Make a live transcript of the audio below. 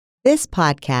This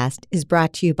podcast is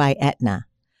brought to you by Aetna.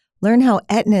 Learn how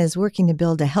Aetna is working to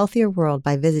build a healthier world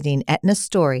by visiting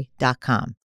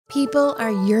aetnastory.com. People are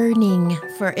yearning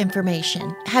for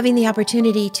information, having the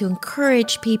opportunity to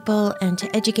encourage people and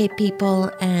to educate people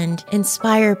and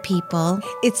inspire people.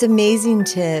 It's amazing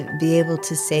to be able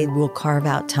to say we'll carve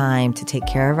out time to take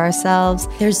care of ourselves.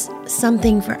 There's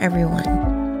something for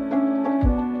everyone.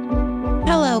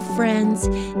 Hello, friends.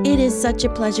 It is such a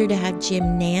pleasure to have Jim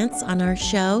Nantz on our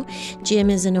show. Jim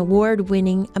is an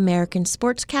award-winning American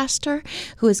sportscaster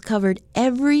who has covered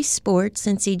every sport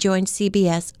since he joined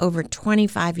CBS over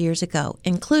 25 years ago,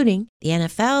 including the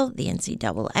NFL, the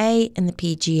NCAA, and the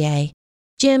PGA.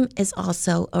 Jim is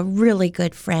also a really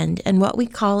good friend and what we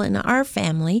call in our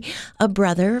family a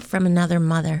brother from another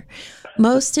mother.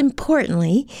 Most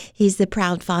importantly, he's the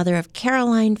proud father of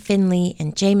Caroline, Finley,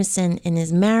 and Jamison and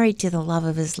is married to the love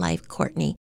of his life,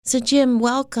 Courtney. So, Jim,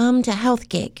 welcome to Health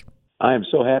Gig. I am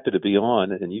so happy to be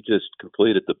on, and you just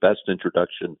completed the best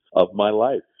introduction of my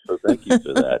life. So thank you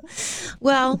for that.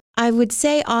 Well, I would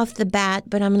say off the bat,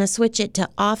 but I'm going to switch it to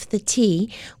off the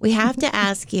tee. We have to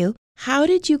ask you, how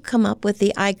did you come up with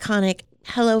the iconic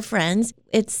 "Hello, friends"?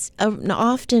 It's an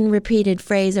often repeated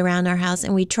phrase around our house,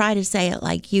 and we try to say it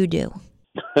like you do.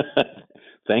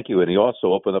 Thank you. And he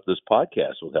also opened up this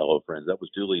podcast with "Hello, friends." That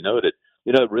was duly noted.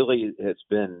 You know, it really has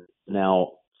been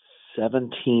now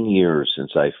 17 years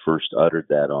since I first uttered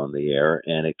that on the air,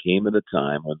 and it came at a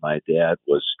time when my dad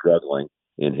was struggling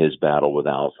in his battle with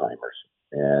Alzheimer's.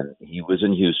 And he was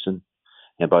in Houston,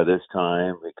 and by this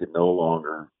time, he could no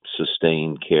longer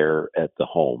sustain care at the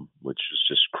home, which was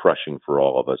just crushing for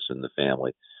all of us in the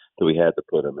family. So we had to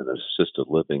put him in an assisted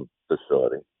living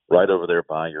facility right over there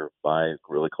by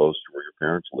really close to where your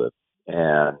parents live.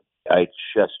 And I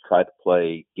just tried to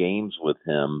play games with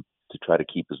him to try to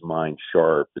keep his mind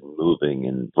sharp and moving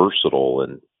and versatile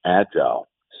and agile.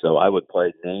 So I would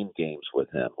play name games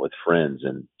with him, with friends,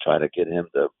 and try to get him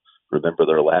to remember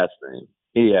their last name.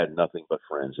 He had nothing but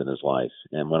friends in his life.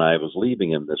 And when I was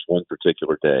leaving him this one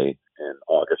particular day in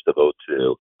August of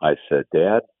 '02, I said,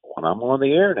 "Dad, when I'm on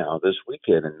the air now this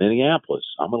weekend in Minneapolis,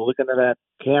 I'm going to look into that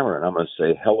camera and I'm going to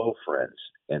say, 'Hello, friends.'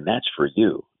 And that's for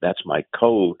you. That's my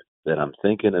code that I'm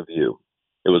thinking of you."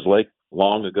 It was like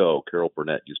long ago, Carol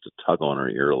Burnett used to tug on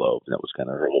her earlobe. That was kind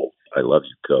of her little "I love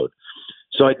you" code.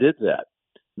 So I did that.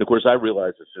 And of course, I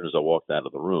realized as soon as I walked out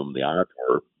of the room, the odds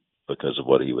were, because of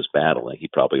what he was battling, he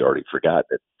probably already forgot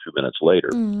it 2 minutes later.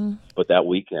 But that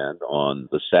weekend on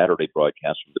the Saturday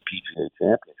broadcast from the PGA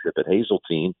Championship at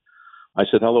Hazeltine, I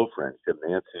said, "Hello, friends. Jim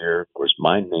Nantz here." Of course,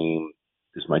 my name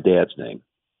is my dad's name.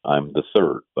 I'm the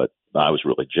third, but I was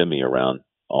really Jimmy around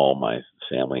all my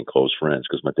family and close friends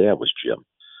because my dad was Jim.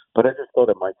 But I just thought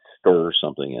it might stir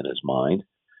something in his mind.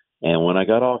 And when I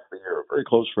got off the air, a very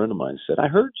close friend of mine said, "I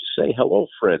heard you say 'Hello,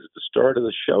 friends' at the start of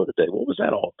the show today. What was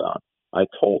that all about?" I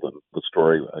told him the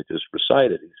story I just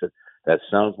recited. He said, "That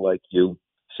sounds like you."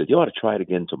 He said, "You ought to try it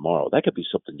again tomorrow. That could be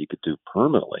something you could do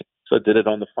permanently." So I did it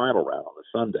on the final round on the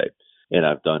Sunday. And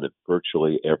I've done it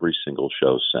virtually every single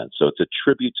show since. So it's a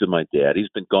tribute to my dad. He's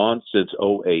been gone since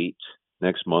 '08.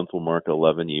 Next month will mark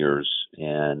 11 years.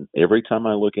 And every time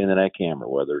I look into that camera,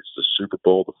 whether it's the Super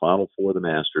Bowl, the Final Four, the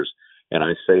Masters, and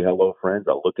I say, "Hello, friends,"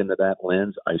 I look into that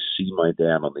lens, I see my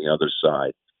dad on the other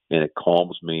side. And it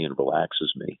calms me and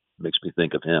relaxes me. It makes me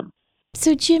think of him.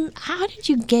 So, Jim, how did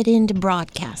you get into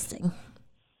broadcasting?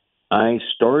 I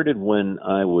started when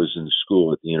I was in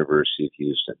school at the University of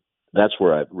Houston. That's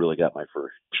where I really got my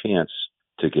first chance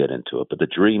to get into it. But the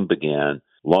dream began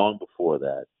long before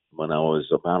that. When I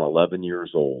was about 11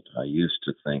 years old, I used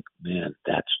to think, man,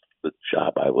 that's the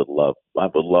job I would love. I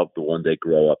would love to one day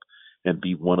grow up and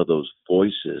be one of those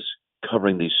voices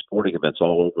covering these sporting events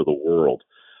all over the world.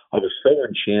 I was so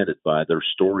enchanted by their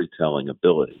storytelling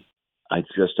ability. I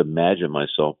just imagined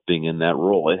myself being in that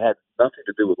role. It had nothing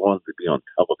to do with wanting to be on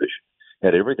television. It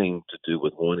had everything to do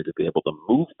with wanting to be able to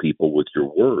move people with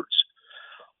your words,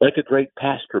 like a great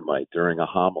pastor might during a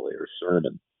homily or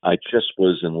sermon. I just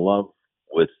was in love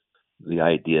with the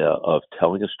idea of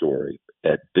telling a story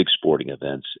at big sporting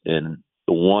events. And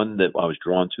the one that I was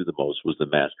drawn to the most was the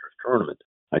Masters tournament.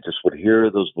 I just would hear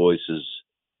those voices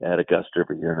at Augusta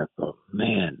every year, and I thought,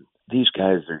 man, these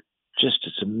guys are just,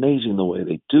 it's amazing the way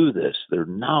they do this. Their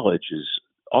knowledge is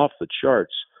off the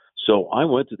charts. So I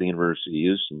went to the University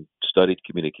of Houston, studied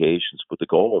communications with the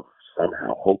goal of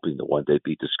somehow hoping to one day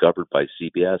be discovered by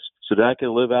CBS so that I could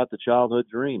live out the childhood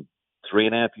dream.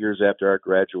 3.5 years after I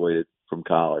graduated from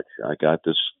college, I got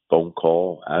this phone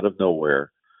call out of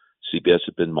nowhere. CBS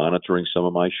had been monitoring some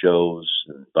of my shows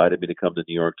and invited me to come to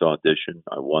New York to audition.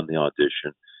 I won the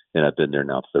audition, and I've been there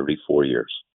now 34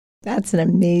 years. That's an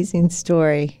amazing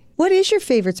story. What is your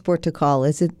favorite sport to call?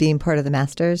 Is it being part of the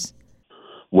Masters?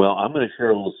 Well, I'm going to share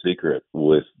a little secret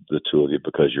with the two of you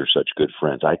because you're such good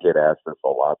friends. I get asked this a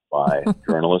lot by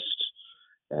journalists,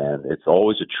 and it's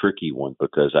always a tricky one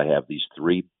because I have these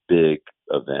three big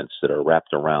events that are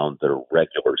wrapped around their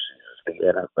regular season.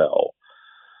 The NFL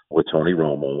with Tony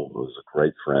Romo, who's a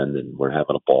great friend, and we're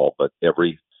having a ball. But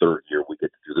every third year we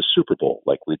get to do the Super Bowl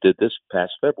like we did this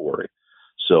past February.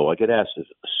 So I get asked, is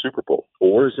it the Super Bowl,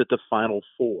 or is it the Final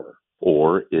Four,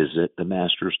 or is it the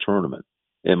Masters tournament?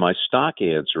 And my stock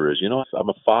answer is, I'm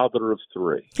a father of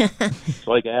three. It's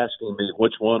like asking me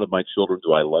which one of my children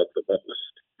do I love the most.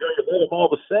 You love them all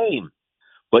the same.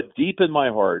 But deep in my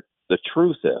heart, the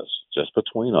truth is, just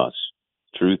between us,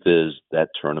 truth is that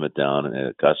tournament down in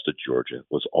Augusta, Georgia,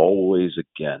 was always,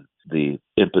 again, the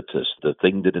impetus, the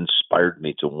thing that inspired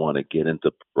me to want to get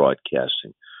into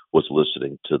broadcasting was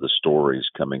listening to the stories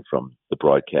coming from the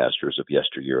broadcasters of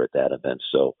yesteryear at that event.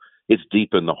 So it's deep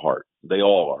in the heart. They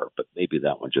all are, but maybe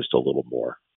that one just a little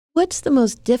more. What's the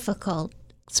most difficult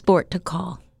sport to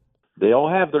call? They all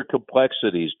have their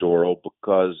complexities, Doro,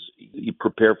 because you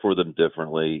prepare for them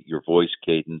differently. Your voice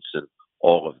cadence and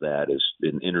all of that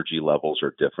and energy levels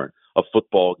are different. A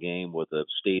football game with a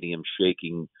stadium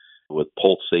shaking with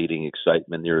pulsating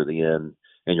excitement near the end,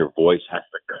 and your voice has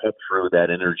to cut through that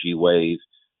energy wave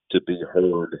to be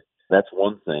heard. That's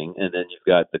one thing. And then you've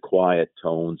got the quiet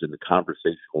tones and the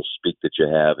conversational speak that you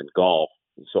have in golf.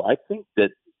 So I think that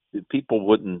people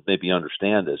wouldn't maybe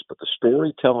understand this, but the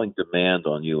storytelling demand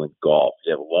on you in golf,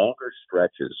 you have longer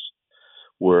stretches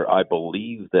where I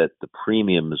believe that the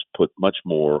premium is put much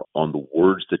more on the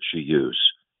words that you use.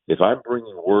 If I'm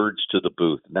bringing words to the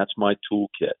booth, and that's my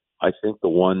toolkit, I think the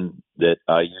one that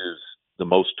I use the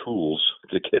most tools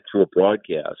to get through a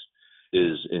broadcast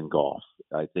is in golf.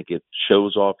 I think it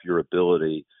shows off your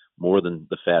ability more than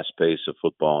the fast pace of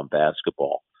football and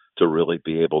basketball to really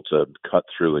be able to cut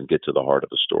through and get to the heart of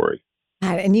a story.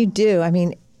 And you do. I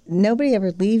mean, nobody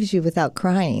ever leaves you without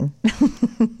crying.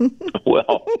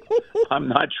 Well, I'm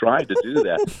not trying to do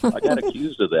that. I got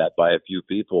accused of that by a few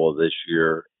people this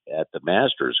year at the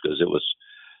Masters because it was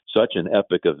such an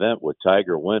epic event with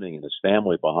Tiger winning and his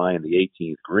family behind the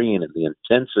 18th green and the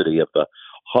intensity of the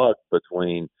hug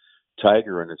between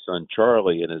Tiger and his son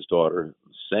Charlie and his daughter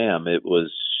Sam. It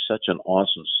was such an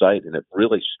awesome sight, and it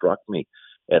really struck me.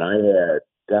 And I had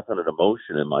definite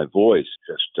emotion in my voice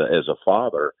just as a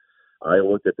father. I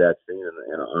looked at that scene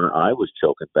and I was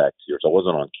choking back tears. I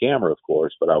wasn't on camera, of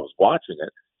course, but I was watching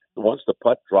it. Once the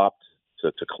putt dropped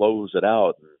to close it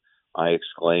out, I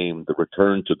exclaimed, "The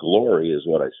return to glory" is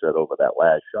what I said over that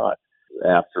last shot.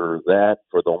 After that,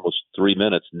 for almost 3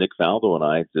 minutes, Nick Faldo and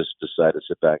I just decided to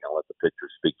sit back and let the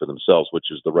pictures speak for themselves, which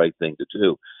is the right thing to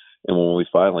do. And when we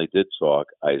finally did talk,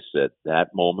 I said,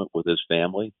 that moment with his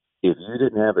family, if you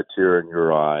didn't have a tear in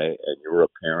your eye and you're a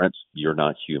parent, you're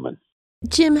not human.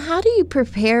 Jim, how do you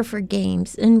prepare for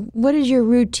games, and what is your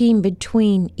routine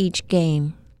between each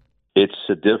game? It's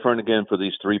different again for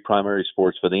these three primary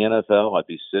sports. For the NFL, I'd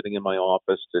be sitting in my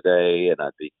office today and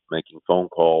I'd be making phone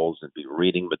calls and be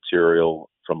reading material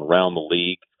from around the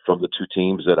league, from the two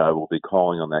teams that I will be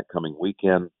calling on that coming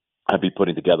weekend. I'd be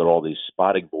putting together all these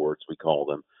spotting boards, we call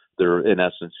them. They're, in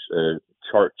essence,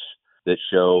 charts that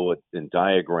show in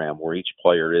diagram where each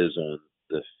player is on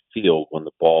the field when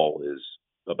the ball is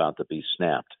about to be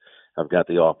snapped. I've got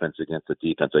the offense against the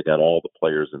defense. I got all the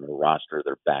players in the roster,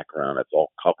 their background. It's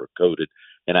all color-coded.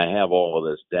 And I have all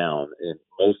of this down. And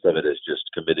most of it is just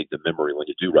committing to memory when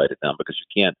you do write it down because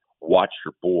you can't watch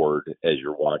your board as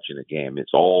you're watching a game.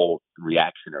 It's all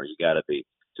reactionary. You got to be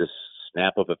just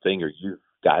snap of a finger. You've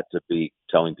got to be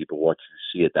telling people what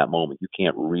you see at that moment. You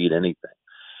can't read anything.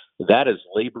 That is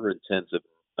labor-intensive.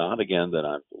 Not, again, that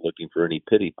I'm looking for any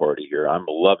pity party here. I'm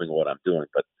loving what I'm doing,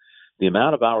 but the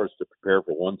amount of hours to prepare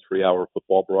for one 3-hour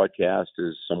football broadcast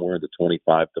is somewhere in the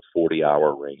 25 to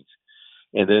 40-hour range.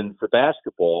 And then for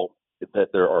basketball, that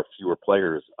there are fewer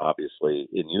players, obviously,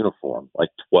 in uniform, like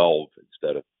 12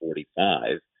 instead of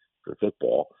 45 for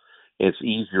football. It's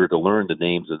easier to learn the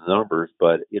names and the numbers,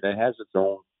 but it has its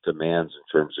own demands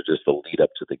in terms of just the lead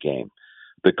up to the game.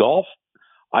 The golf,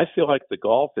 I feel like the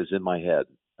golf is in my head.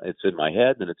 It's in my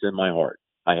head and it's in my heart.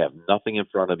 I have nothing in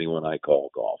front of me when I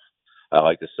call golf. I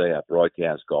like to say I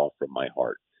broadcast golf from my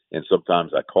heart. And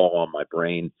sometimes I call on my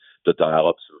brain to dial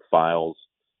up some files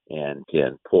and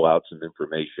can pull out some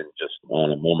information just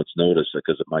on a moment's notice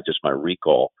because of my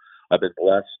recall. I've been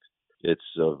blessed. It's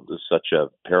such a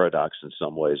paradox in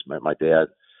some ways. My dad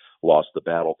lost the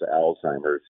battle to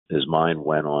Alzheimer's. His mind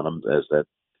went on him, as that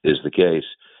is the case.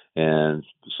 And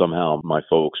somehow my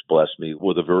folks blessed me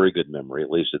with a very good memory,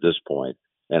 at least at this point.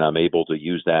 And I'm able to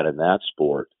use that in that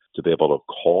sport to be able to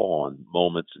call on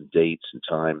moments and dates and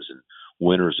times and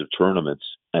winners of tournaments,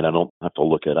 and I don't have to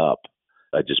look it up.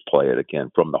 I just play it again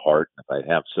from the heart. If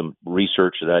I have some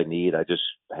research that I need, I just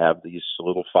have these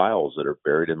little files that are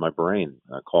buried in my brain.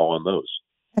 I call on those.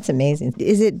 That's amazing.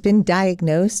 Is it been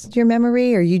diagnosed, your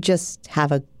memory, or you just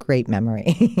have a great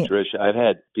memory? Trish, I've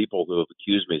had people who have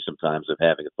accused me sometimes of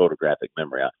having a photographic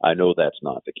memory. I know that's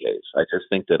not the case. I just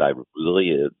think that I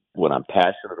really, when I'm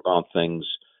passionate about things,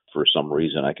 for some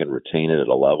reason, I can retain it at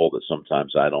a level that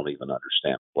sometimes I don't even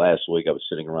understand. Last week, I was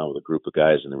sitting around with a group of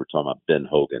guys, and they were talking about Ben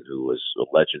Hogan, who was a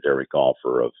legendary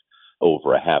golfer of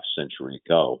over a half century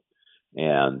ago.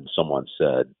 And someone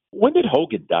said, "When did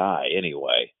Hogan die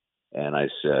anyway?" And I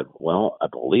said, "Well, I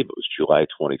believe it was July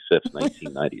 25th,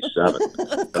 1997.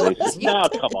 And they said, "No,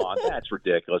 come on, that's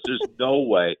ridiculous. There's no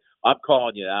way. I'm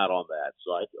calling you out on that."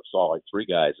 So I saw like three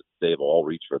guys at the table all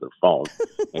reach for their phone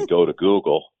and go to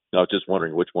Google. I was just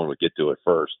wondering which one would get to it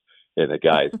first. And the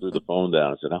guy threw the phone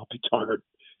down and said, "I'll be darned,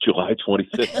 July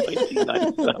 25th,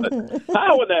 1997.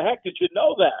 How in the heck did you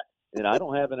know that?" And I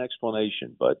don't have an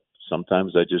explanation, but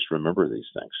sometimes I just remember these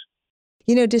things.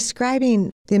 You know,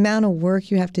 describing the amount of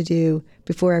work you have to do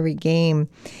before every game,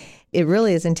 it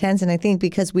really is intense. And I think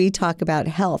because we talk about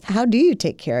health, how do you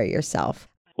take care of yourself?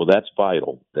 Well, that's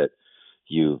vital, that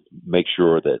you make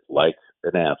sure that, like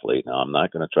an athlete, now I'm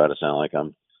not going to try to sound like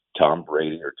I'm Tom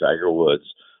Brady or Tiger Woods.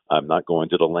 I'm not going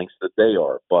to the lengths that they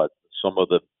are, but some of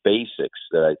the basics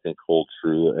that I think hold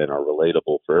true and are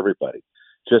relatable for everybody.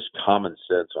 Just common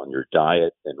sense on your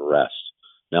diet and rest.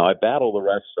 Now, I battle the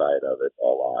rest side of it a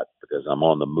lot because I'm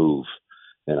on the move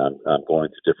and I'm going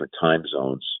to different time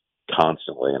zones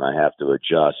constantly, and I have to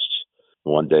adjust.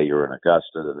 One day you're in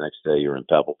Augusta, the next day you're in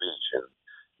Pebble Beach,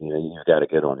 and you've got to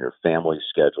get on your family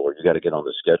schedule, or you got to get on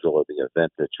the schedule of the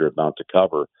event that you're about to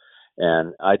cover.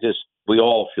 And we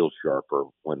all feel sharper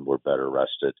when we're better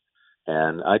rested.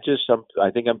 And I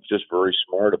think I'm just very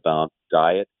smart about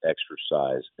diet,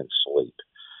 exercise, and sleep.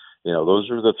 Those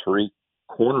are the three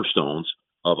cornerstones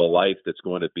of a life that's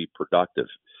going to be productive.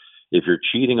 If you're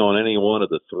cheating on any one of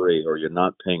the three, or you're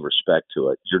not paying respect to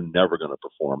it, you're never going to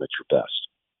perform at your best.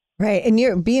 Right. And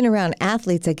you're being around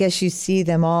athletes, I guess you see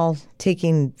them all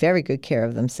taking very good care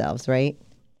of themselves, right?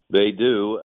 They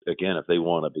do. Again, if they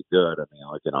want to be good,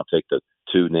 I'll take the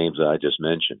two names that I just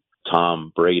mentioned.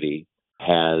 Tom Brady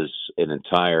has an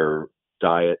entire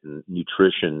diet and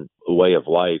nutrition way of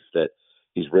life that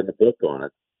he's written a book on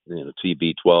it,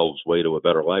 TB12's Way to a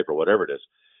Better Life, or whatever it is.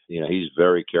 He's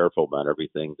very careful about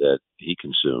everything that he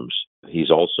consumes.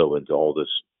 He's also into all this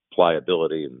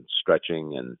pliability and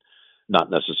stretching, and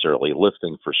not necessarily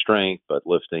lifting for strength, but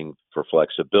lifting for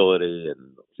flexibility.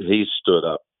 And he's stood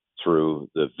up through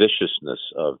the viciousness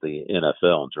of the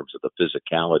NFL in terms of the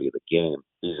physicality of the game.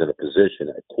 He's in a position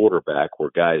at quarterback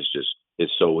where guys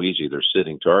it's so easy. They're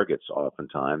sitting targets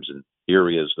oftentimes. And here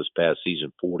he is this past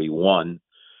season, 41,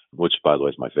 which, by the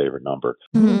way, is my favorite number.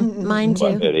 Mine too.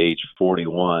 But at age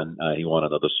 41, he won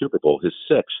another Super Bowl, his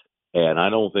sixth. And I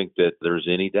don't think that there's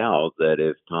any doubt that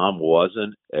if Tom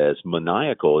wasn't as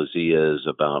maniacal as he is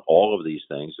about all of these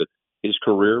things, that his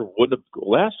career wouldn't have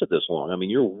lasted this long. I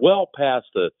mean, you're well past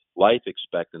the life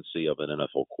expectancy of an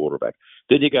NFL quarterback.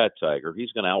 Then you got Tiger.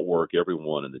 He's going to outwork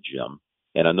everyone in the gym.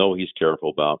 And I know he's careful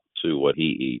about, too, what he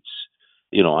eats.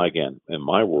 Again, in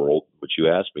my world, which you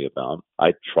asked me about,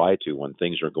 I try to, when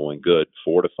things are going good,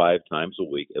 4 to 5 times a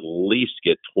week, at least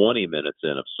get 20 minutes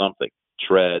in of something.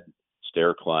 Tread,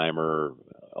 stair climber,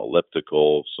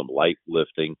 elliptical, some light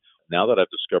lifting. Now that I've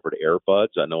discovered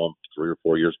AirBuds, I know I'm 3 or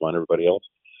 4 years behind everybody else,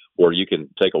 where you can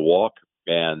take a walk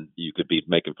and you could be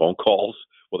making phone calls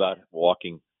without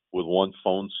walking with one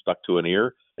phone stuck to an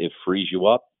ear. It frees you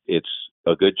up. It's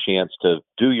a good chance to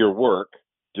do your work,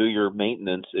 do your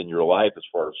maintenance in your life as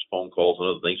far as phone calls and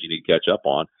other things you need to catch up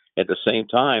on. At the same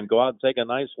time, go out and take a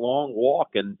nice long walk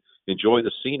and enjoy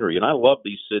the scenery. And I love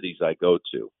these cities I go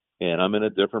to. And I'm in a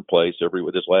different place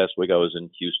this last week I was in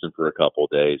Houston for a couple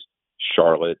of days,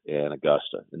 Charlotte and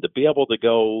Augusta. And to be able to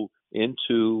go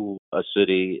into a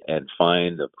city and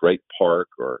find a great park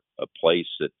or a place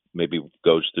that maybe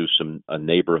goes through a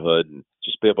neighborhood, and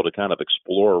just be able to kind of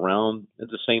explore around at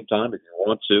the same time. If you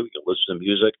want to, you can listen to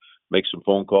music, make some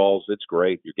phone calls. It's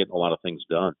great. You're getting a lot of things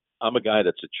done. I'm a guy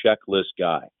that's a checklist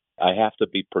guy. I have to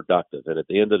be productive. And at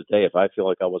the end of the day, if I feel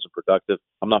like I wasn't productive,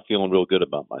 I'm not feeling real good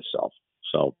about myself.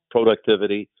 So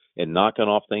productivity and knocking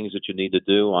off things that you need to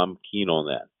do, I'm keen on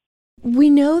that. We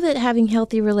know that having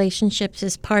healthy relationships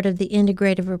is part of the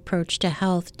integrative approach to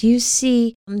health. Do you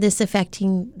see this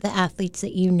affecting the athletes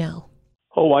that you know?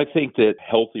 Oh, I think that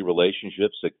healthy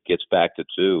relationships, it gets back to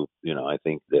two. I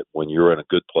think that when you're in a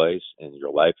good place and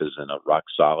your life is in a rock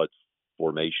solid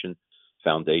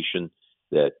foundation,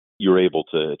 that you're able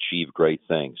to achieve great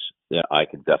things. Yeah, I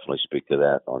can definitely speak to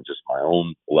that on just my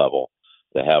own level,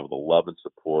 to have the love and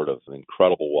support of an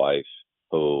incredible wife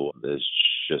who is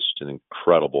just an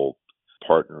incredible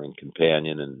partner and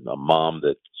companion, and a mom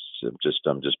that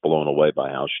I'm just blown away by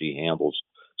how she handles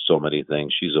so many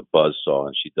things. She's a buzzsaw,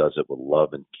 and she does it with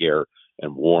love and care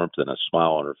and warmth and a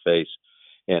smile on her face.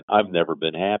 And I've never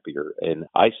been happier. And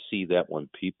I see that when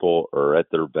people are at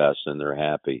their best and they're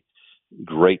happy,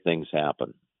 great things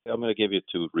happen. I'm going to give you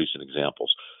two recent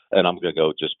examples, and I'm going to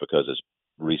go just because it's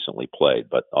recently played,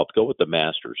 but I'll go with the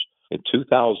Masters. In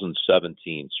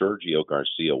 2017, Sergio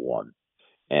Garcia won,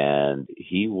 and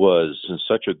he was in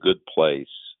such a good place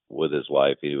with his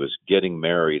life. He was getting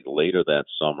married later that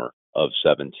summer of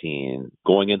 17.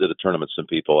 Going into the tournament, some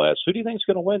people asked, who do you think is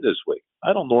going to win this week?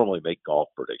 I don't normally make golf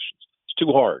predictions. It's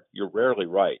too hard. You're rarely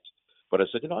right. But I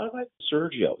said, I like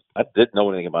Sergio. I didn't know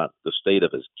anything about the state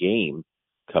of his game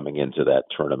coming into that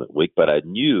tournament week, but I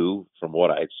knew from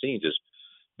what I had seen, just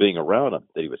being around him,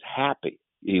 that he was happy.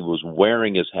 He was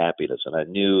wearing his happiness, and I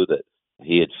knew that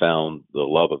he had found the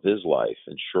love of his life.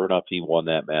 And sure enough, he won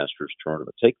that Masters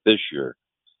tournament. Take this year.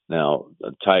 Now,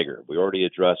 Tiger, we already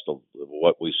addressed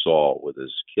what we saw with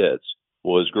his kids.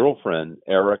 Well, his girlfriend,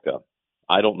 Erica,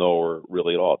 I don't know her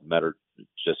really at all. Met her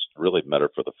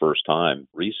for the first time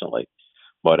recently.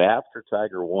 But after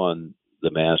Tiger won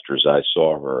the Masters, I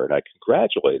saw her and I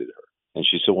congratulated her. And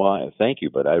she said, well, thank you,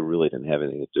 but I really didn't have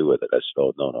anything to do with it. I said,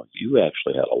 oh, no, you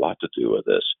actually had a lot to do with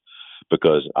this,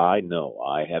 because I know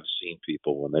I have seen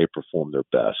people when they perform their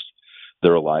best,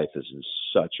 their life is in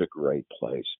such a great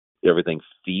place. Everything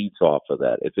feeds off of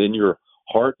that. If in your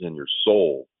heart and your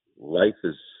soul, life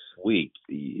is sweet,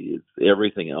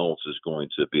 everything else is going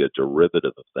to be a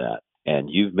derivative of that. And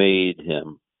you've made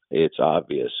him, it's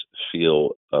obvious,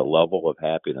 feel a level of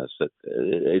happiness that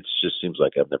it just seems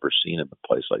like I've never seen him in a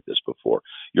place like this before.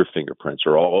 Your fingerprints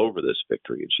are all over this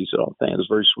victory. And she said, oh, thank, it was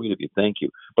very sweet of you. Thank you.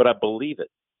 But I believe it.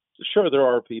 Sure, there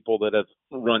are people that have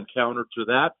run counter to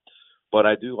that, but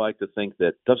I do like to think that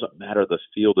it doesn't matter the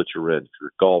field that you're in, if you're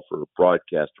a golfer, a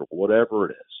broadcaster, whatever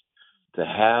it is, to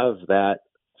have that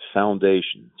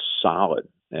foundation solid,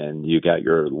 and you got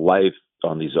your life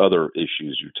on these other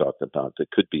issues you talked about that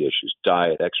could be issues,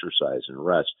 diet, exercise, and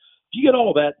rest. If you get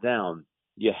all that down,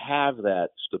 you have that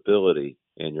stability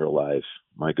in your life.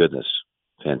 My goodness,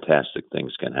 fantastic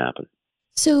things can happen.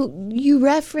 So you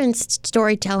referenced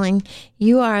storytelling.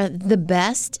 You are the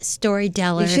best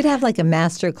storyteller. You should have like a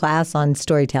master class on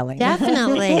storytelling.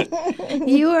 Definitely.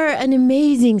 You are an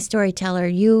amazing storyteller.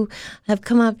 You have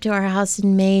come up to our house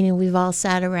in Maine, and we've all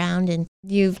sat around, and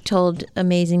you've told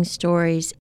amazing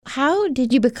stories. How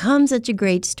did you become such a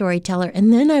great storyteller?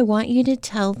 And then I want you to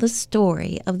tell the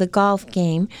story of the golf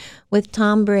game with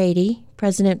Tom Brady,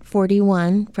 President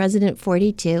 41, President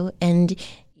 42, and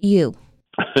you.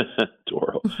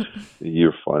 Doro,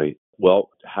 you're funny. Well,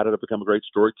 how did I become a great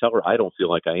storyteller? I don't feel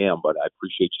like I am, but I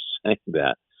appreciate you saying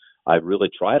that. I really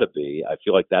try to be. I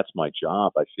feel like that's my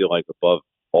job. I feel like above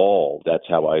all, that's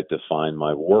how I define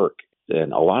my work.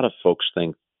 And a lot of folks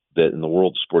think that in the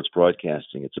world of sports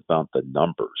broadcasting, it's about the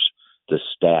numbers, the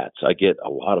stats. I get a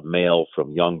lot of mail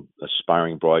from young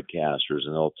aspiring broadcasters,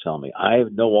 and they'll tell me, I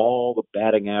know all the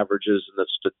batting averages and the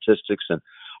statistics, and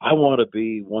one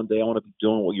day I want to be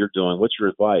doing what you're doing. What's your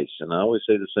advice? And I always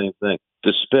say the same thing.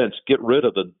 Dispense, get rid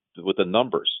of with the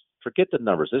numbers. Forget the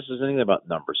numbers. This isn't anything about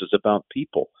numbers. It's about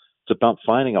people. It's about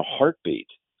finding a heartbeat.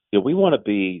 We want to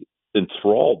be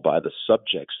enthralled by the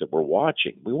subjects that we're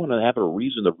watching. We want to have a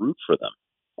reason to root for them.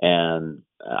 And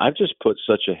I've just put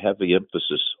such a heavy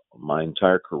emphasis my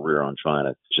entire career on trying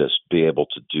to just be able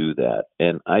to do that.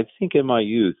 And I think in my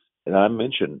youth, and I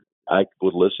mentioned, I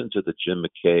would listen to the Jim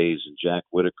McKays and Jack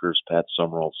Whitakers, Pat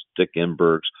Summeralls, Dick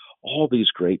Enbergs, all these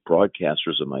great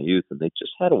broadcasters of my youth, and they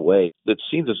just had a way that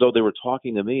seemed as though they were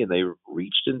talking to me, and they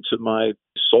reached into my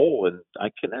soul, and I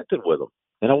connected with them.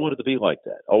 And I wanted to be like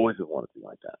that. Always have wanted to be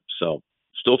like that. So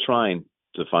still trying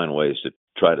to find ways to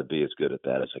try to be as good at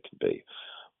that as I can be.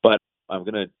 But I'm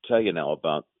going to tell you now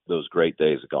about those great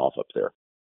days of golf up there.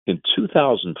 In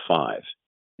 2005,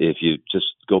 if you just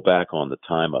go back on the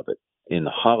time of it, in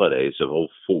the holidays of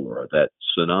 2004, that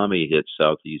tsunami hit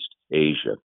Southeast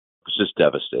Asia. It was just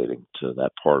devastating to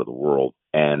that part of the world.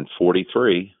 And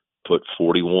 43 put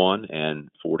 41 and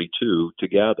 42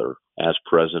 together as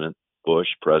President Bush,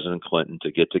 President Clinton,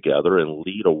 to get together and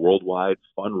lead a worldwide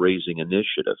fundraising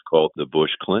initiative called the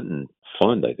Bush Clinton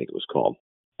Fund, I think it was called.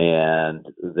 And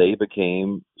they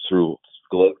became, through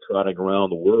globetrotting around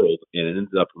the world, and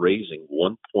ended up raising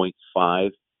 $1.5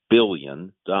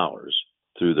 billion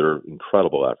through their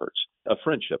incredible efforts. A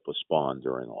friendship was spawned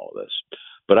during all of this.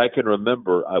 But I can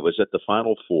remember I was at the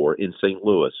Final Four in St.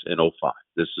 Louis in '05.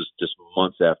 This is just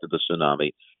months after the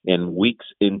tsunami and weeks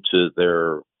into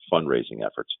their fundraising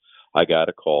efforts. I got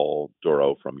a call,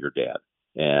 Doro, from your dad.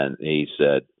 And he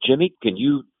said, Jimmy, can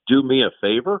you do me a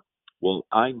favor? Well,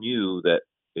 I knew that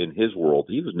in his world,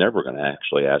 he was never going to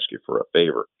actually ask you for a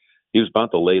favor. He was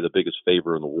about to lay the biggest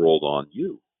favor in the world on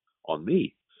you, on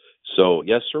me. So,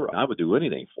 yes, sir, I would do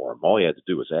anything for him. All he had to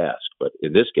do was ask. But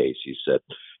in this case, he said,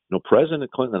 President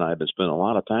Clinton and I have been spending a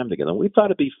lot of time together. We thought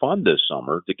it'd be fun this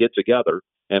summer to get together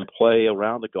and play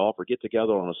around the golf or get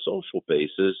together on a social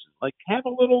basis, like have a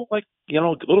little,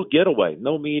 little getaway.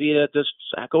 No media, just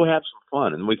go have some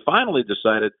fun. And we finally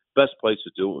decided best place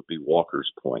to do it would be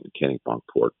Walker's Point in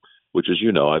Kennebunkport, which, as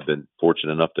you know, I've been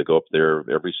fortunate enough to go up there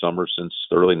every summer since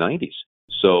the early 90s.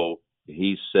 So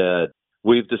he said,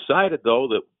 we've decided, though,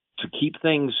 that to keep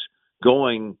things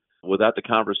going without the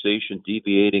conversation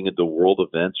deviating into world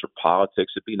events or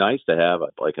politics, it'd be nice to have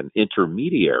like an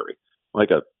intermediary, like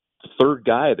a third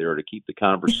guy there to keep the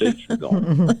conversation going.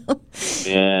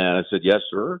 And I said, yes,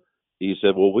 sir. He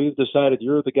said, well, we've decided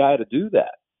you're the guy to do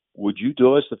that. Would you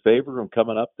do us the favor of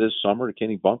coming up this summer to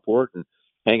Kennebunkport and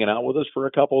hanging out with us for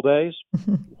a couple of days?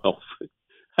 Well,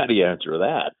 how do you answer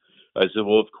that? I said,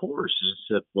 well, of course. He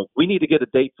said, well, we need to get a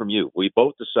date from you. We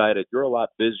both decided you're a lot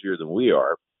busier than we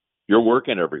are. You're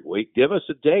working every week. Give us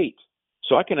a date.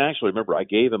 So I can actually remember I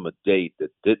gave him a date that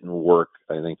didn't work,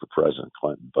 I think, for President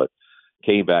Clinton, but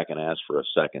came back and asked for a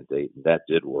second date, and that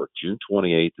did work, June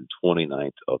 28th and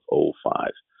 29th of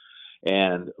 '05.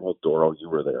 And, well, Doro, you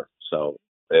were there. So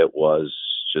it was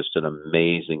just an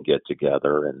amazing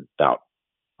get-together. And about,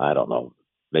 I don't know,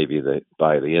 maybe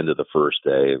by the end of the first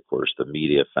day, of course, the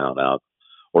media found out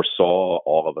or saw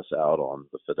all of us out on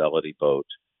the Fidelity boat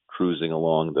cruising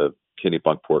along the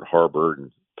Kennebunkport Harbor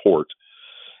and port.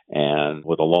 And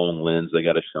with a lone lens, they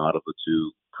got a shot of the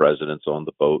two presidents on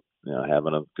the boat,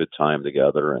 having a good time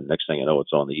together. And next thing you know,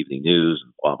 it's on the evening news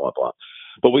and blah, blah, blah.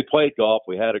 But we played golf.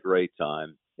 We had a great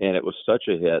time. And it was such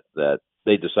a hit that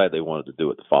they decided they wanted to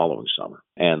do it the following summer.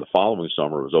 And the following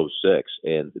summer was '06.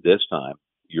 And this time,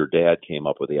 your dad came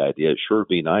up with the idea, it sure would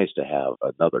be nice to have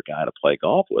another guy to play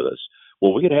golf with us.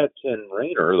 Well, we had had Ken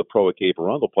Rayner, the pro at Cape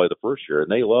Arundel, play the first year,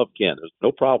 and they loved Ken. There's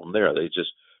no problem there.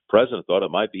 President thought it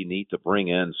might be neat to bring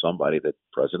in somebody that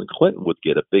President Clinton would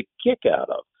get a big kick out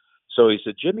of. So he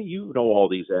said, Jimmy, you know all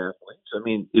these athletes. I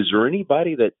mean, is there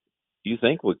anybody that you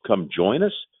think would come join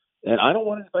us? And I don't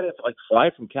want anybody to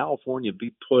fly from California and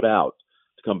be put out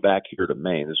to come back here to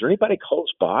Maine. Is there anybody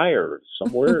close by or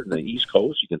somewhere in the East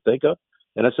Coast you can think of?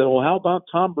 And I said, well, how about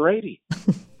Tom Brady?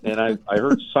 And I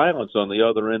heard silence on the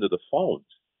other end of the phone.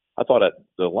 I thought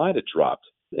the line had dropped.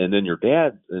 And then your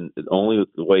dad, and only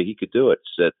the way he could do it,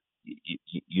 said,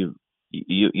 you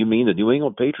mean the New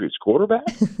England Patriots quarterback?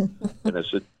 And I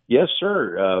said, yes,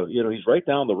 sir. He's right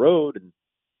down the road in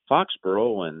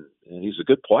Foxborough, and he's a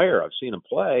good player. I've seen him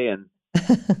play, and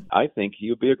I think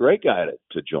he would be a great guy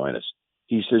to join us.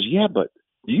 He says, yeah, but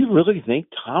do you really think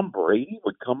Tom Brady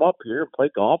would come up here and play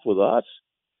golf with us?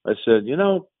 I said,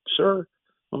 sir,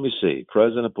 let me see.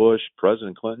 President Bush,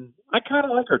 President Clinton, I kind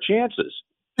of like our chances.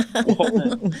 Well,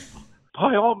 then,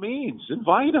 by all means,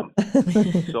 invite him.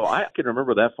 So I can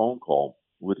remember that phone call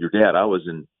with your dad. I was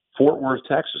in Fort Worth,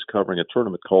 Texas, covering a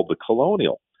tournament called the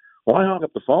Colonial. Well, I hung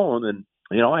up the phone, and,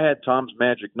 I had Tom's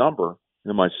magic number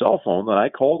in my cell phone, and I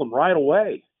called him right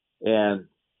away. And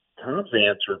Tom's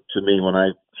answer to me when I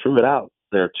threw it out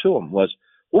there to him was,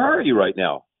 where are you right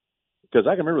now? Because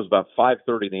I can remember it was about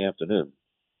 5:30 in the afternoon.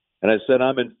 And I said,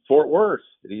 I'm in Fort Worth.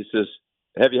 And he says,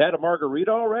 have you had a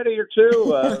margarita already or two?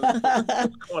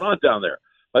 What's going on down there?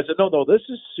 I said, no, this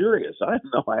is serious. I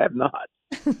have not.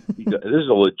 This is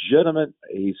a legitimate.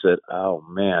 He said, oh,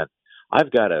 man,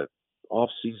 I've got a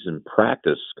off-season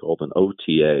practice called an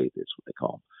OTA. That's what they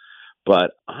call them.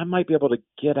 But I might be able to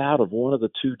get out of one of the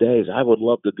 2 days. I would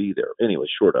love to be there. Anyway,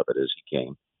 short of it is he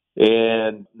came.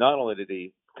 And not only did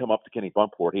he come up to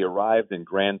Kennebunkport, he arrived in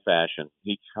grand fashion.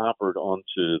 He choppered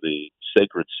onto the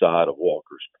sacred sod of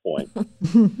Walker's Point.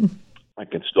 I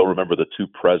can still remember the two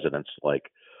presidents,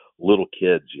 like little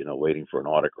kids, waiting for an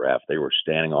autograph. They were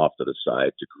standing off to the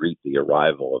side to greet the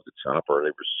arrival of the chopper. They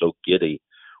were so giddy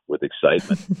with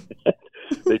excitement.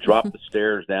 They dropped the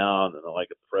stairs down, and like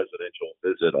a presidential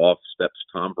visit, off steps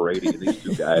Tom Brady, and these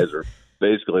two guys are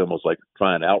basically almost like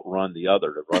trying to outrun the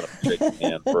other to run up and shake the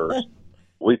hand first.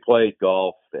 We played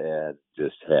golf and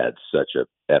just had such an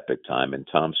epic time. And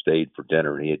Tom stayed for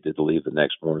dinner, and he did leave the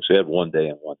next morning. So he had one day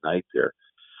and one night there.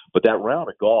 But that round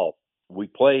of golf, we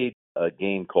played a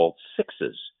game called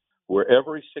sixes, where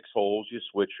every 6 holes you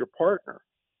switch your partner.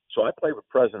 So I played with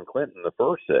President Clinton the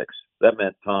first 6. That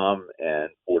meant Tom and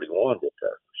 41 were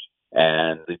partners.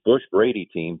 And the Bush Brady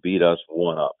team beat us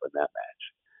 1-up in that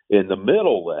match. In the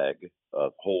middle leg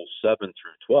of holes 7 through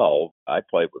 12, I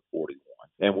played with 41.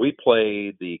 And we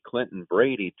played the Clinton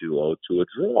Brady duo to a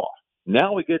draw.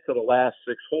 Now we get to the last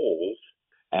 6 holes,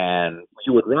 and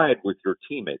you would ride with your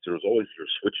teammates. There was always you're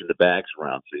switching the bags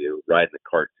around, so you ride the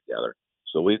cart together.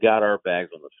 So we've got our bags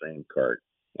on the same cart.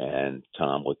 And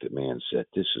Tom looked at me and said,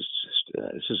 this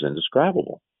is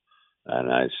indescribable.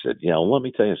 And I said, let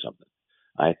me tell you something.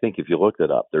 I think if you looked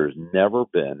it up, there's never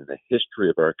been in the history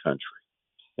of our country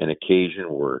an occasion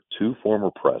where 2 former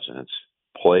presidents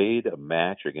played a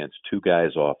match against 2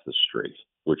 guys off the street,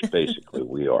 which basically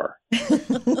we are.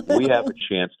 We have a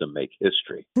chance to make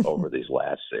history over these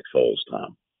last 6 holes,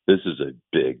 Tom. This is a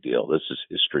big deal. This is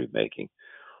history making.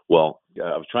 Well,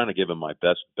 I was trying to give him my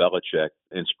best Belichick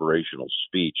inspirational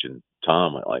speech, and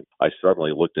Tom, I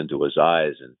suddenly looked into his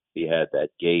eyes, and he had that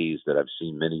gaze that I've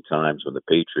seen many times when the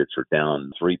Patriots are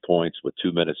down 3 points with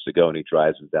 2 minutes to go, and he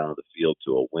drives them down the field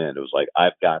to a win. It was like,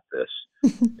 I've got this.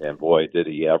 And boy, did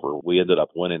he ever. We ended up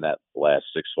winning that last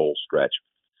 6-hole stretch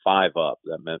 5-up.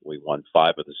 That meant we won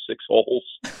 5 of the 6 holes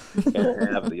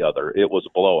and half the other. It was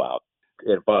a blowout.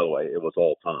 And by the way, it was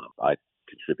all Tom. I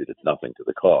contributed nothing to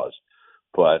the cause.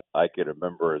 But I can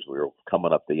remember as we were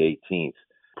coming up the 18th,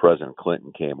 President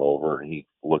Clinton came over, and he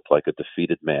looked like a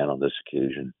defeated man on this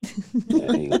occasion.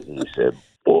 And he said,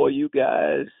 boy, you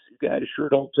guys sure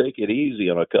don't take it easy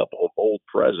on a couple of old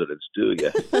presidents, do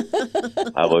you?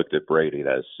 I looked at Brady and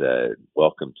I said,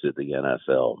 welcome to the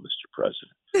NFL, Mr.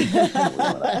 President.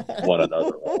 And we won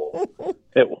another hole.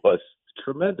 It was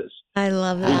tremendous. I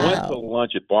love it. We went to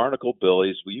lunch at Barnacle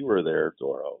Billy's. You were there,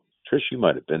 Doro. Trish, you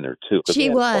might have been there too. She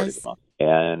was.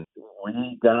 And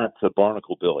we got to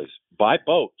Barnacle Billy's by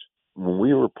boat. When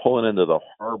we were pulling into the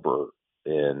harbor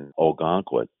in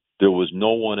Algonquin, there was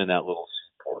no one in that little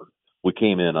seaport. We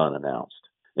came in unannounced.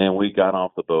 And we got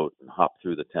off the boat and hopped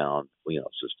through the town,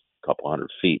 it's just a couple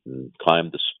hundred feet, and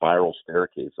climbed the spiral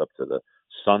staircase up to the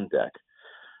sun deck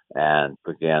and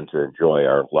began to enjoy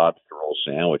our lobster roll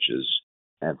sandwiches.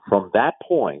 And from that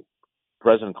point,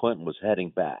 President Clinton was heading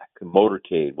back. The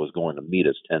motorcade was going to meet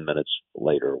us 10 minutes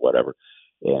later or whatever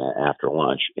after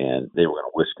lunch, and they were going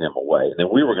to whisk him away. And then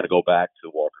we were going to go back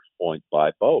to Walker's Point by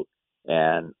boat.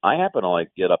 And I happened to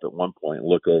get up at one point and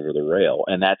look over the rail,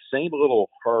 and that same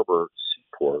little harbor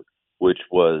seaport, which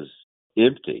was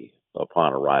empty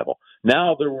upon arrival,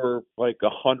 now there were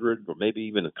 100 or maybe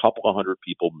even a couple of hundred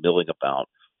people milling about,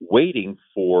 waiting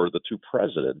for the 2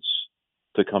 presidents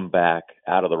to come back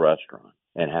out of the restaurant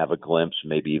and have a glimpse,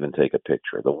 maybe even take a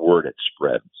picture. The word had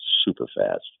spread super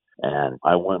fast. And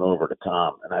I went over to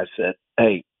Tom and I said,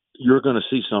 hey, you're going to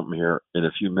see something here in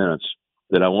a few minutes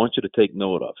that I want you to take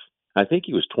note of. I think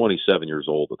he was 27 years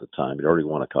old at the time. He'd already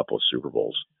won a couple of Super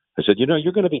Bowls. I said, you're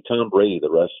going to be Tom Brady the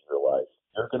rest of your life.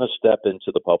 You're going to step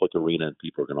into the public arena and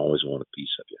people are going to always want a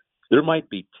piece of you. There might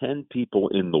be 10 people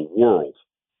in the world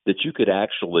that you could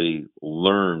actually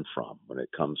learn from when it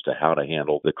comes to how to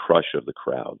handle the crush of the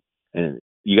crowd. And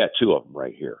you got 2 of them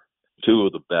right here, 2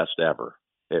 of the best ever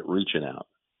at reaching out.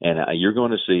 And you're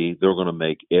going to see they're going to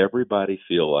make everybody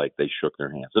feel like they shook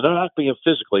their hands. And they're not being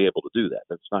physically able to do that.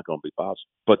 That's not going to be possible.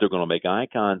 But they're going to make eye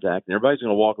contact, and everybody's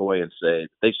going to walk away and say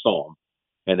they saw them,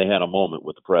 and they had a moment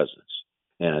with the presidents.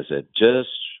 And I said, just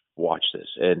watch this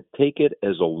and take it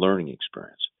as a learning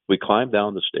experience. We climbed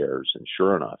down the stairs, and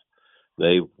sure enough,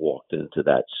 they walked into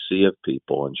that sea of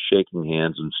people and shaking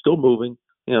hands and still moving.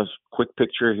 Quick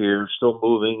picture here, still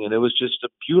moving. And it was just a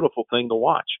beautiful thing to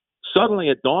watch. Suddenly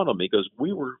it dawned on me because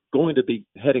we were going to be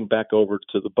heading back over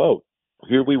to the boat.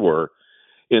 Here we were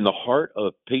in the heart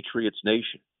of Patriots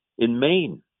Nation in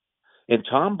Maine. And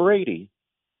Tom Brady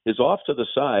is off to the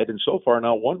side. And so far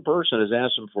not one person has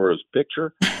asked him for his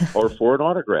picture or for an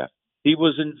autograph. He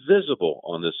was invisible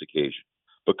on this occasion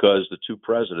because the 2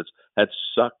 presidents had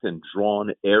sucked and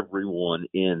drawn everyone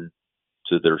in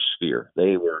to their sphere.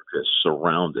 They were just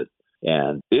surrounded.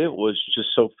 And it was just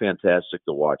so fantastic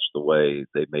to watch the way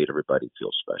they made everybody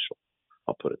feel special.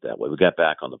 I'll put it that way. We got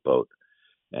back on the boat,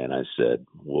 and I said,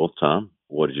 well, Tom,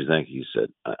 what did you think? He said,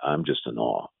 I'm just in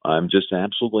awe. I'm just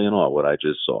absolutely in awe of what I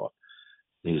just saw.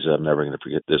 He said, I'm never going to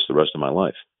forget this the rest of my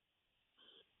life.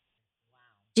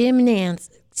 Jim Nantz,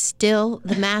 still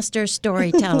the master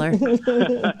storyteller.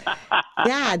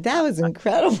 Yeah, that was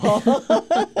incredible.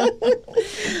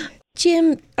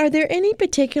 Jim, are there any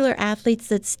particular athletes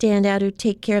that stand out who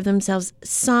take care of themselves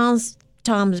sans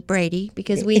Tom Brady,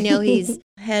 because we know he's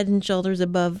head and shoulders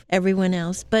above everyone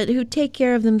else, but who take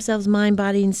care of themselves mind,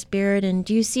 body, and spirit? And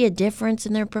do you see a difference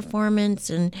in their performance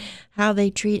and how they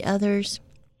treat others?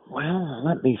 Well,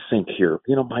 let me think here.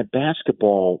 My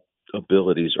basketball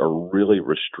abilities are really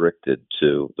restricted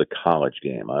to the college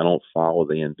game. I don't follow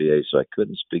the NBA, so I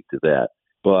couldn't speak to that.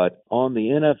 But on the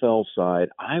NFL side,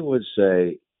 I would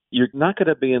say you're not going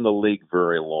to be in the league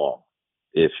very long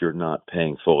if you're not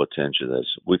paying full attention to this.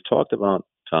 We've talked about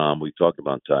Tom, we've talked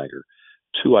about Tiger,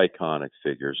 two iconic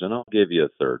figures, and I'll give you a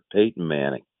third, Peyton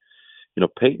Manning.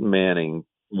 Peyton Manning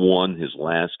won his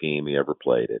last game he ever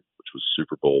played in, which was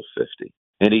Super Bowl 50.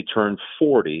 And he turned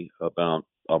 40 about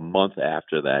a month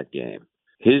after that game.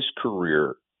 His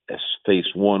career has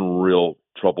faced one real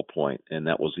trouble point, and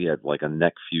that was he had like a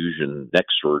neck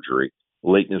surgery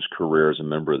late in his career as a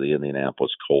member of the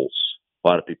Indianapolis Colts. A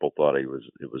lot of people thought it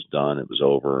was done, it was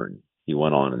over, and he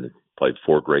went on and played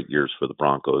 4 great years for the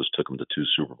Broncos, took them to 2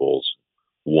 Super Bowls,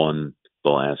 won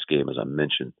the last game, as I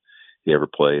mentioned, he ever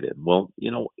played in. Well,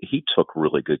 he took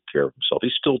really good care of himself. He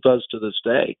still does to this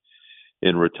day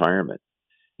in retirement.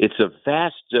 It's a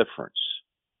vast difference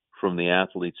from the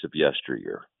athletes of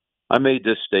yesteryear. I made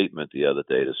this statement the other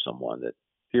day to someone that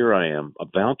here I am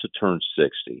about to turn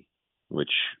 60, which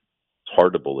is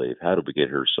hard to believe. How did we get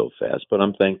here so fast? But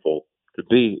I'm thankful to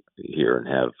be here and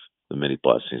have the many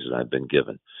blessings that I've been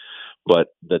given. But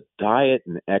the diet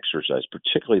and exercise,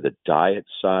 particularly the diet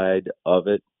side of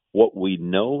it, what we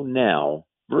know now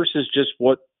versus just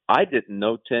what I didn't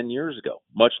know 10 years ago,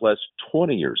 much less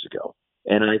 20 years ago.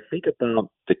 And I think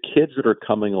about the kids that are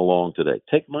coming along today.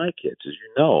 Take my kids. As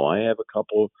you know, I have a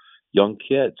couple of young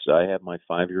kids. I have my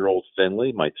 5-year-old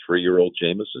Finley, my 3-year-old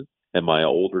Jamison, and my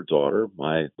older daughter,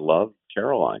 my love,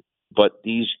 Caroline. But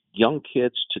these young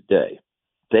kids today,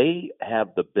 they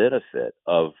have the benefit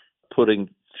of putting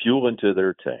fuel into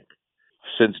their tank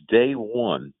since day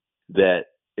one that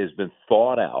has been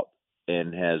thought out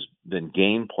and has been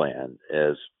game planned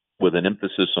as with an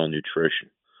emphasis on nutrition.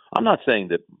 I'm not saying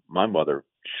that my mother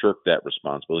shirked that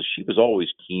responsibility. She was always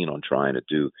keen on trying to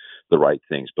do the right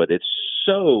things, but it's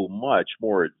so much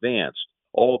more advanced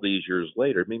all these years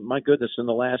later. I mean, my goodness, in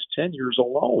the last 10 years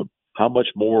alone, how much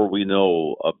more we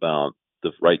know about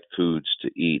the right foods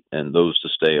to eat and those to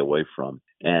stay away from.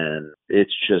 And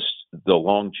it's just the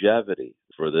longevity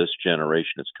for this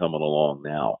generation that's coming along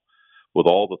now with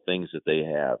all the things that they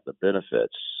have, the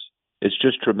benefits. It's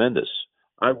just tremendous.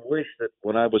 I wish that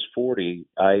when I was 40,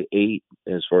 I ate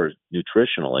as far as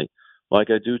nutritionally like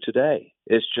I do today.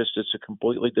 It's a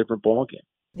completely different ballgame.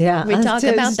 Yeah, we talk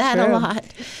about that true. a lot.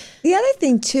 The other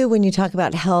thing, too, when you talk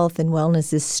about health and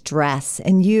wellness is stress.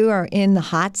 And you are in the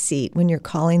hot seat when you're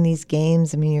calling these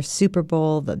games. I mean, your Super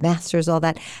Bowl, the Masters, all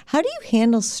that. How do you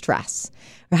handle stress?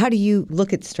 Or how do you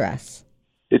look at stress?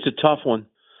 It's a tough one.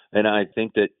 And I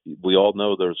think that we all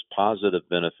know there's positive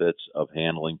benefits of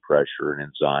handling pressure and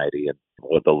anxiety and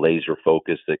what the laser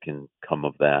focus that can come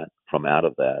from out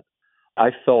of that. I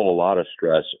felt a lot of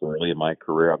stress early in my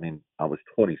career. I mean, I was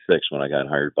 26 when I got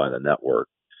hired by the network,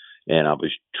 and I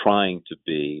was trying to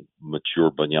be mature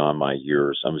beyond my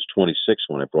years. I was 26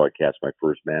 when I broadcast my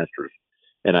first Masters,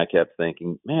 and I kept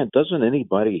thinking, man, doesn't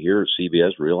anybody here at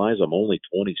CBS realize I'm only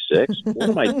 26? What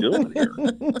am I doing here?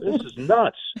 This is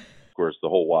nuts. Of course, the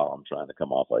whole while I'm trying to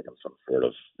come off like I'm some sort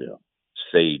of,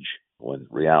 sage, when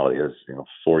reality is,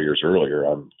 4 years earlier,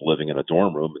 I'm living in a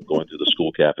dorm room and going through the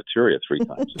school cafeteria 3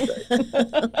 times a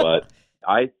day. But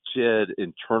I did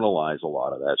internalize a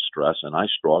lot of that stress, and I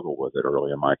struggled with it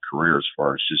early in my career as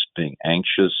far as just being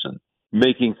anxious and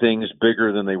making things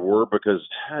bigger than they were because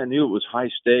I knew it was high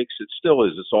stakes. It still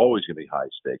is. It's always going to be high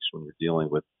stakes when you're dealing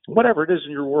with whatever it is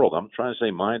in your world. I'm trying to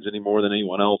say mine's any more than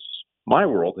anyone else's. My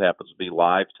world happens to be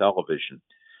live television.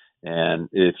 And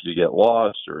if you get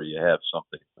lost or you have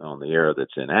something on the air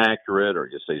that's inaccurate or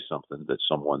you say something that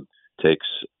someone takes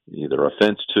either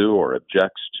offense to or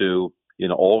objects to,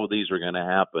 all of these are going to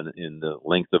happen in the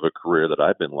length of a career that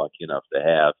I've been lucky enough to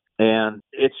have. And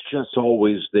it's just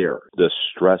always there, the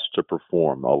stress to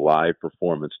perform, a live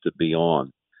performance to be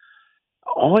on.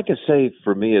 All I can say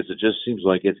for me is it just seems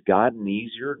like it's gotten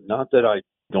easier. Not that I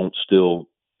don't still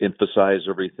emphasize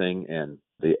everything and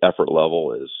the effort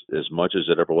level is as much as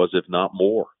it ever was, if not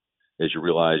more, as you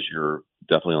realize you're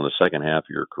definitely on the second half of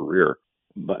your career.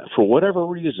 But for whatever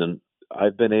reason,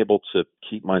 I've been able to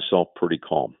keep myself pretty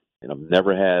calm. And I've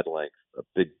never had like a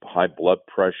big high blood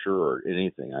pressure or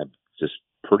anything. I'm just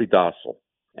pretty docile.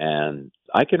 And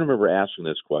I can remember asking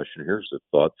this question. Here's the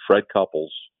thought. Fred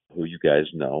Couples, who you guys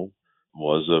know,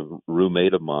 was a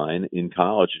roommate of mine in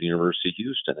college at the University of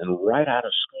Houston. And right out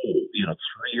of school, 3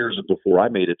 years before I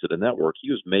made it to the network,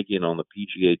 he was making it on the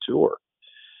PGA Tour.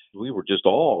 we were just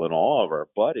all in awe of our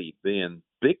buddy being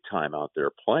big time out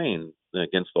there playing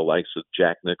against the likes of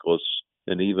Jack Nicklaus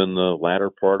and even the latter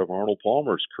part of Arnold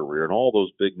Palmer's career and all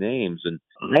those big names. And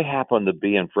I happened to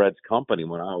be in Fred's company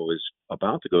when I was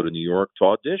about to go to New York to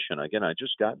audition. Again, I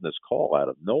just gotten this call out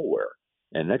of nowhere.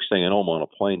 And next thing I know, I'm on a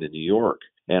plane to New York.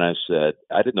 And I said,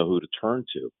 I didn't know who to turn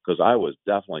to because I was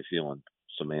definitely feeling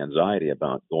some anxiety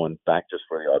about going back just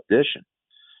for the audition.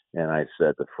 And I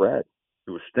said to Fred,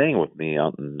 who was staying with me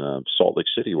out in Salt Lake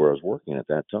City where I was working at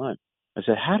that time, I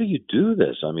said, how do you do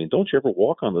this? I mean, don't you ever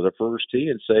walk onto the first tee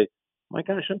and say, my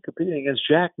gosh, I'm competing against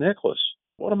Jack Nicklaus.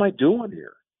 What am I doing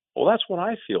here? Well, that's what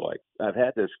I feel like. I've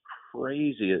had this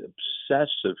crazy,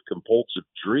 obsessive, compulsive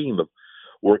dream of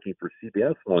working for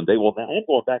CBS one day. Well, now I'm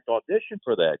going back to audition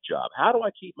for that job. How do I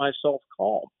keep myself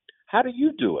calm? How do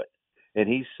you do it? And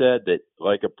he said that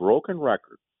like a broken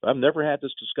record, I've never had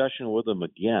this discussion with him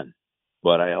again,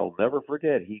 but I'll never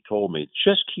forget. He told me,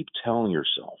 just keep telling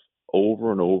yourself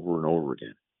over and over and over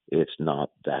again, it's not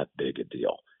that big a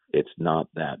deal. It's not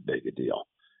that big a deal.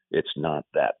 It's not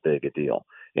that big a deal.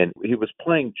 And he was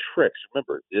playing tricks.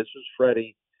 Remember, this was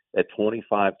Freddie at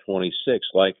 25, 26,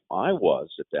 like I was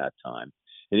at that time.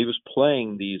 And he was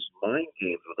playing these mind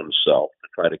games with himself to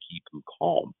try to keep him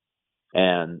calm.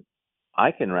 And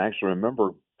I can actually remember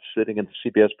sitting in the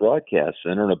CBS broadcast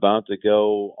center and about to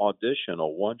go audition a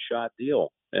one-shot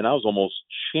deal. And I was almost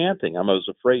chanting. I was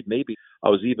afraid maybe I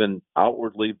was even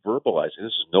outwardly verbalizing, this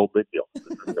is no big deal. This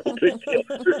is no big deal.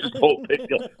 This is no big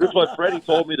deal. This is what Freddie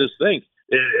told me to think.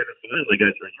 And finally,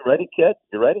 guys, are you ready, kid?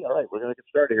 You ready? All right, we're going to get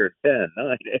started here at 10,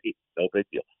 9, 8. No big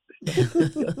deal. No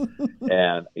big deal.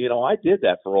 And, I did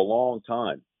that for a long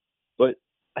time. But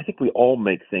I think we all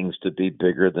make things to be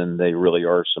bigger than they really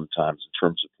are sometimes in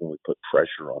terms of when we put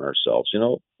pressure on ourselves.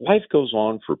 Life goes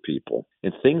on for people,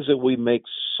 and things that we make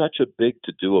such a big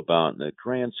to-do about in the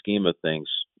grand scheme of things,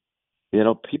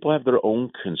 people have their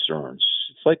own concerns.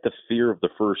 It's like the fear of the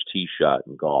first tee shot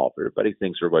in golf. Everybody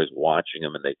thinks everybody's watching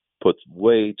them, and they put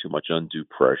way too much undue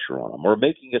pressure on them. Or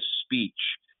making a speech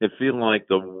and feeling like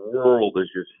the world is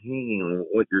just hanging on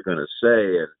what you're going to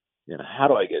say, and how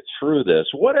do I get through this?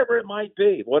 Whatever it might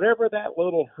be, whatever that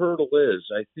little hurdle is,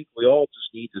 I think we all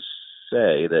just need to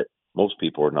say that most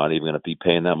people are not even going to be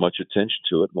paying that much attention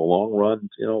to it. In the long run,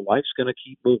 life's going to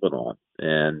keep moving on.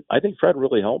 And I think Fred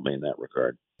really helped me in that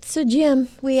regard. So, Jim,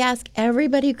 we ask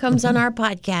everybody who comes on our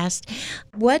podcast,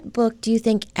 what book do you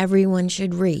think everyone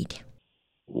should read?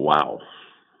 Wow.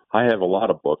 I have a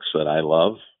lot of books that I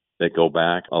love that go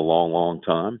back a long, long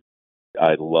time.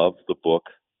 I love the book,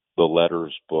 the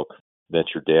letters book that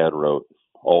your dad wrote,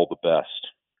 All the Best,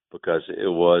 because it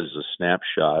was a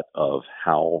snapshot of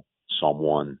how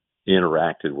someone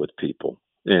interacted with people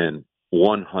and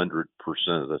 100%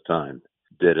 of the time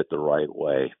did it the right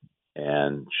way.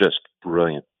 And just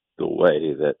brilliant the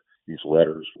way that these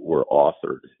letters were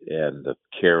authored, and the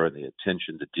care and the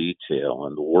attention to detail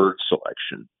and the word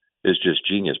selection is just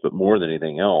genius. But more than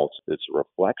anything else, it's a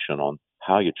reflection on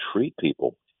how you treat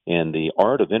people. And the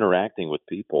art of interacting with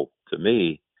people, to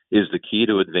me, is the key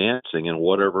to advancing in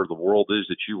whatever the world is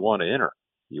that you want to enter.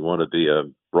 You want to be a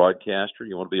broadcaster,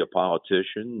 you want to be a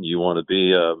politician, you want to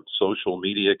be a social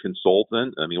media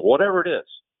consultant. I mean, whatever it is,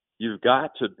 you've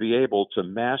got to be able to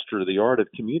master the art of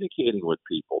communicating with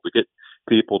people, to get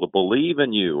people to believe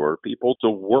in you, or people to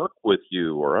work with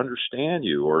you or understand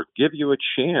you or give you a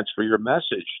chance for your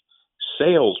message,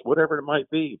 sales, whatever it might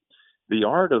be. The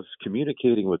art of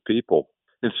communicating with people,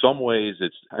 in some ways,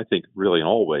 I think really in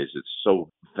all ways, it's so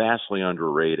vastly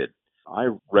underrated. I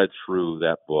read through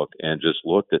that book and just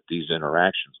looked at these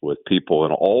interactions with people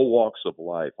in all walks of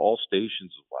life, all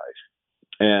stations of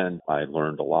life, and I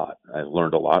learned a lot. I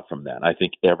learned a lot from that. I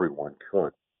think everyone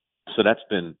could. So that's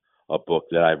been a book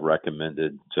that I've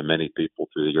recommended to many people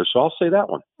through the years. So I'll say that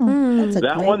one. That's a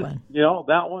that great one. one.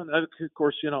 That one, of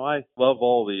course, I love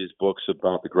all these books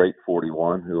about the great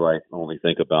 41, who I only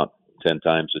think about 10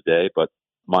 times a day, but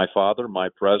My Father, My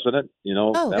President,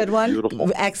 that Good was one.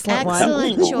 beautiful. Excellent one.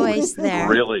 Excellent choice there.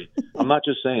 Really. I'm not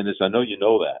just saying this. I know you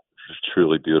know that. It's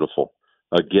truly beautiful.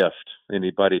 A gift.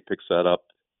 Anybody picks that up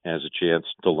has a chance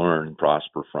to learn and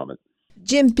prosper from it.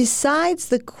 Jim, besides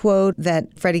the quote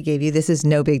that Freddie gave you, this is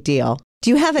no big deal, do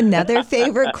you have another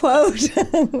favorite quote?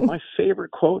 My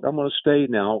favorite quote, I'm going to stay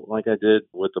now like I did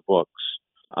with the books.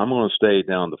 I'm going to stay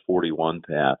down the 41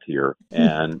 path here,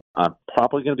 and I'm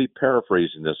probably going to be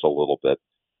paraphrasing this a little bit,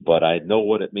 but I know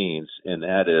what it means, and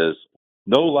that is,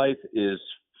 no life is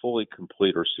fully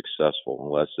complete or successful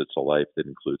unless it's a life that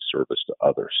includes service to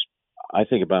others. I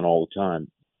think about it all the time.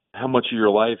 How much of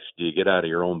your life do you get out of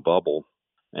your own bubble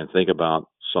and think about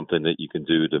something that you can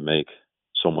do to make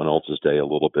someone else's day a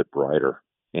little bit brighter?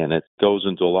 And it goes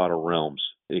into a lot of realms.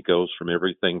 It goes from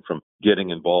everything from getting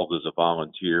involved as a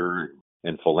volunteer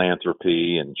and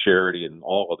philanthropy and charity and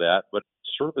all of that. But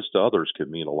service to others can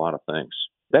mean a lot of things.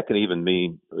 That can even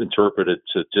mean interpreted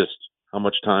to just how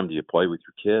much time do you play with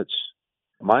your kids?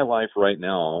 My life right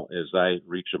now, as I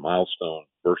reach a milestone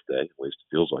birthday, at least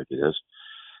it feels like it is,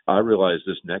 I realize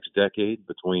this next decade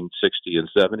between 60 and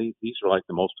 70, these are like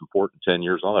the most important 10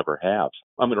 years I'll ever have.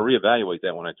 I'm going to reevaluate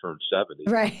that when I turn 70.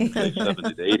 Right.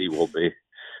 70 to 80 will be.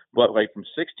 But like from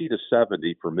 60 to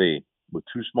 70 for me, with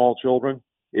two small children,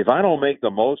 if I don't make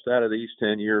the most out of these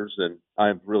 10 years, then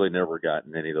I've really never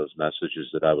gotten any of those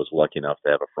messages that I was lucky enough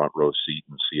to have a front row seat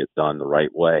and see it done the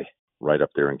right way, right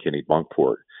up there in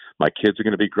Kennebunkport. My kids are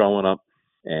going to be growing up,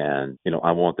 and,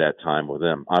 I want that time with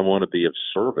them. I want to be of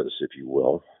service, if you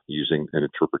will, using an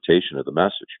interpretation of the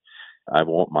message. I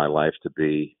want my life to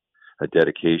be a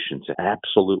dedication to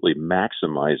absolutely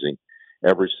maximizing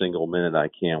every single minute I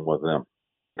can with them,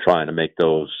 trying to make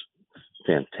those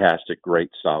fantastic, great,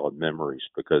 solid memories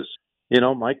because,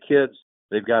 my kids,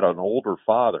 they've got an older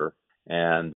father.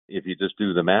 And if you just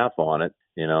do the math on it,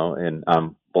 and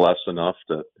I'm blessed enough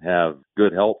to have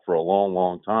good health for a long,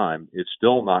 long time, it's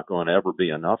still not going to ever be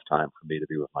enough time for me to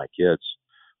be with my kids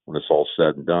when it's all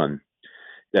said and done.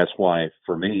 That's why,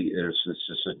 for me, it's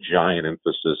just a giant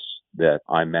emphasis that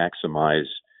I maximize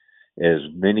as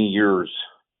many years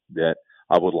that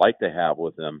I would like to have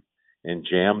with them and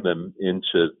jam them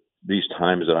into these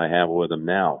times that I have with them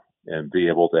now and be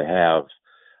able to have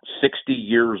 60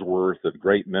 years worth of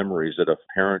great memories that a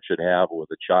parent should have with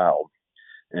a child.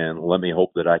 And let me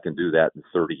hope that I can do that in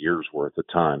 30 years worth of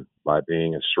time by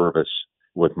being of service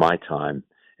with my time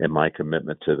and my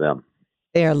commitment to them.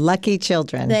 They are lucky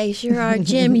children. They sure are.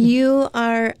 Jim, you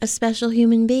are a special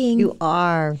human being. You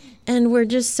are. And we're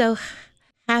just so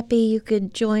happy you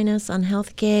could join us on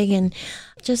Health Gig. And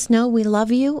just know we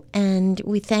love you and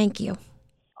we thank you.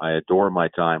 I adore my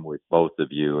time with both of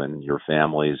you and your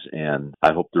families, and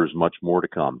I hope there's much more to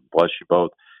come. Bless you both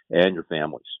and your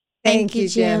families. Thank you,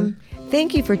 Jim.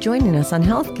 Thank you for joining us on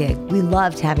Health Gig. We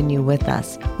loved having you with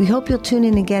us. We hope you'll tune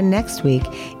in again next week.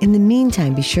 In the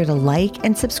meantime, be sure to like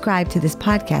and subscribe to this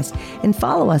podcast and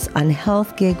follow us on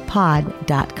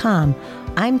healthgigpod.com.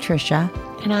 I'm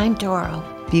Tricia. And I'm Doro.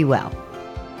 Be well.